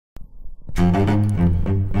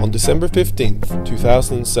On December 15th,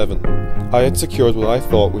 2007, I had secured what I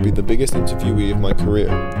thought would be the biggest interviewee of my career,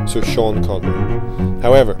 Sir Sean Connery.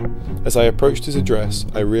 However, as I approached his address,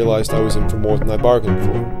 I realised I was in for more than I bargained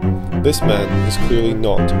for. This man is clearly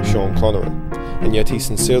not Sean Connery, and yet he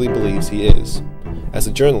sincerely believes he is. As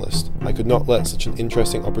a journalist, I could not let such an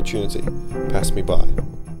interesting opportunity pass me by.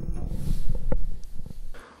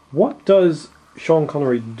 What does Sean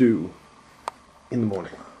Connery do in the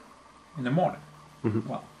morning? In the morning? Mm-hmm.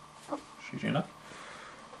 Well, easy enough.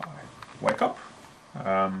 I wake up.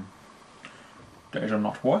 Days I'm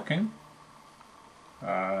not working.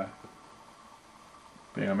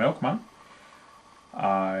 Being a milkman.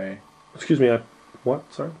 Excuse me,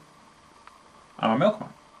 what? Sorry? I'm a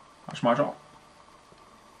milkman. That's my job.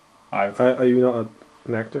 Are you not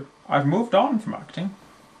an actor? I've moved on from acting.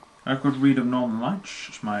 I've got Read of Northern Lights.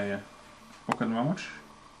 It's my book at the moment.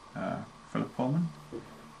 Philip Pullman.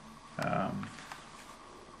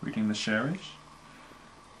 Reading the series.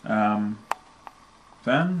 Then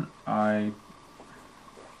I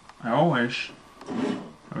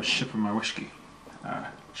was sipping my whiskey.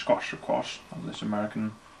 Scotch, of course, all this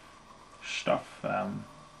American stuff.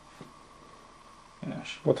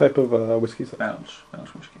 Yes. What type of whiskey is that? Bell's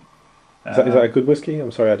whiskey. Is that a good whiskey?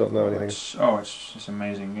 I'm sorry, I don't know anything. It's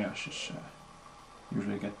amazing. Yes, it's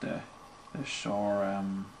usually get this or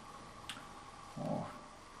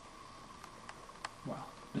well,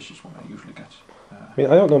 this is what I usually get. I mean,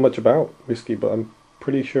 I don't know much about whiskey, but I'm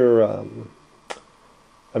pretty sure.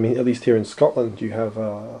 I mean, at least here in Scotland, you have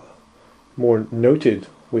more noted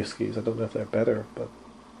whiskies. I don't know if they're better, but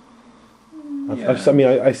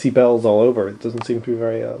yeah. I see Bell's all over. It doesn't seem to be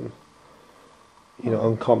very,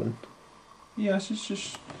 uncommon. Yes,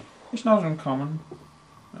 it's not uncommon.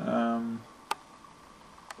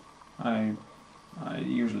 I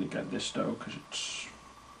usually get this though because it's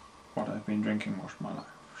what I've been drinking most of my life.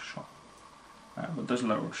 So, but there's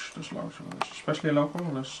loads of this, especially local.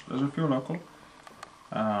 There's a few local.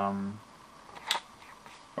 But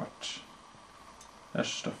there's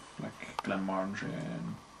stuff like Glenmorangie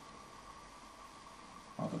and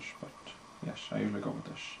others. But yes, I usually go with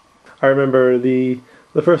this. I remember the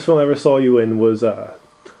first film I ever saw you in was I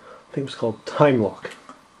think it was called Time Lock.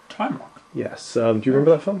 Time Lock. Yes. Do you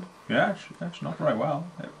remember that film? Yes, not very well.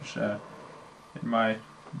 It was in my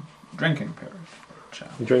drinking period.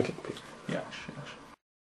 Drinking period. Yes.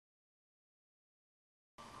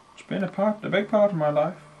 It's been a big part of my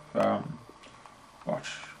life. But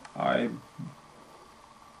I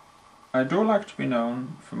do like to be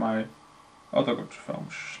known for my other good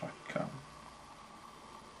films, like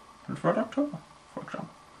Red October, for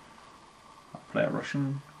example. I play a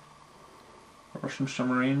Russian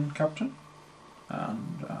submarine captain,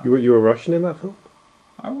 and you were Russian in that film?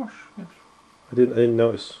 I was, yes. I didn't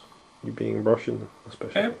notice you being Russian,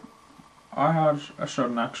 especially. I had a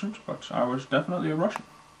certain accent, but I was definitely a Russian.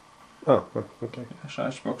 Oh, okay. Yes, I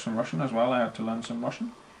spoke some Russian as well. I had to learn some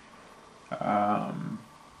Russian.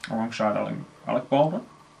 Alongside Alec Baldwin.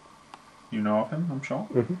 You know of him, I'm sure.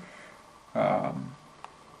 Mm-hmm.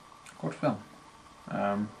 Good film.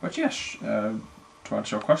 But yes, to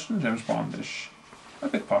answer your question, James Bond is a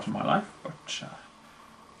big part of my life, but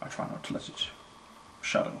I try not to let it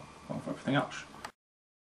shadow over everything else.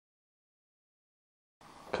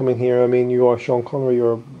 Coming here, I mean, you are Sean Connery.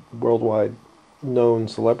 You're a worldwide known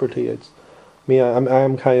celebrity.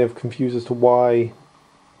 I'm kind of confused as to why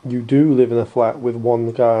you do live in a flat with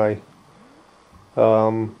one guy,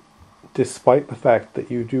 despite the fact that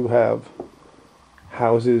you do have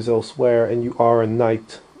houses elsewhere and you are a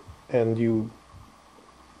knight and you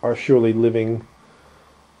are surely living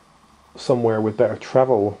somewhere with better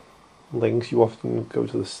travel links. You often go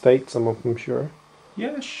to the States, I'm sure.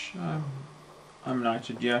 Yes, I'm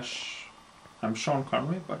knighted, yes. I'm Sean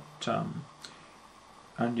Connery, but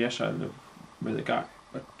and yes, I live with a guy,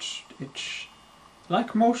 but it's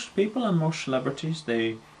like most people and most celebrities,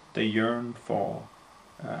 they yearn for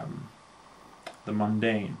the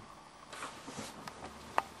mundane.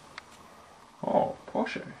 Oh,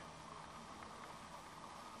 Porsche.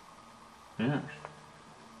 Yes.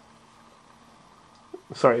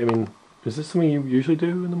 Sorry, I mean, is this something you usually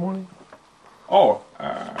do in the morning? Oh,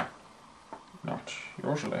 not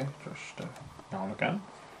usually, just now and again.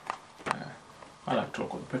 I like to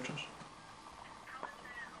look at the pictures.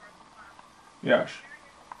 Yes.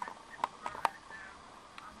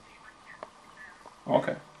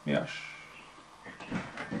 Okay, yes.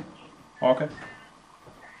 Okay.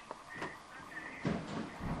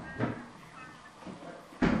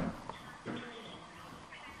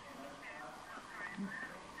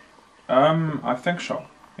 I think so,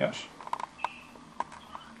 yes.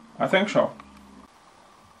 I think so.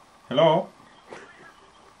 Hello?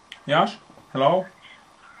 Yes? Hello?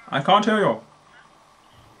 I can't hear you.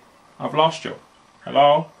 I've lost you.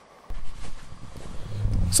 Hello?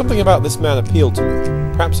 Something about this man appealed to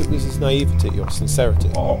me. Perhaps it was his naivety or sincerity.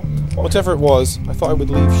 Whatever it was, I thought I would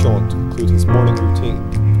leave Sean to conclude his morning routine,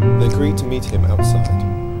 and agreed to meet him outside.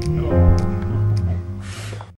 Hello?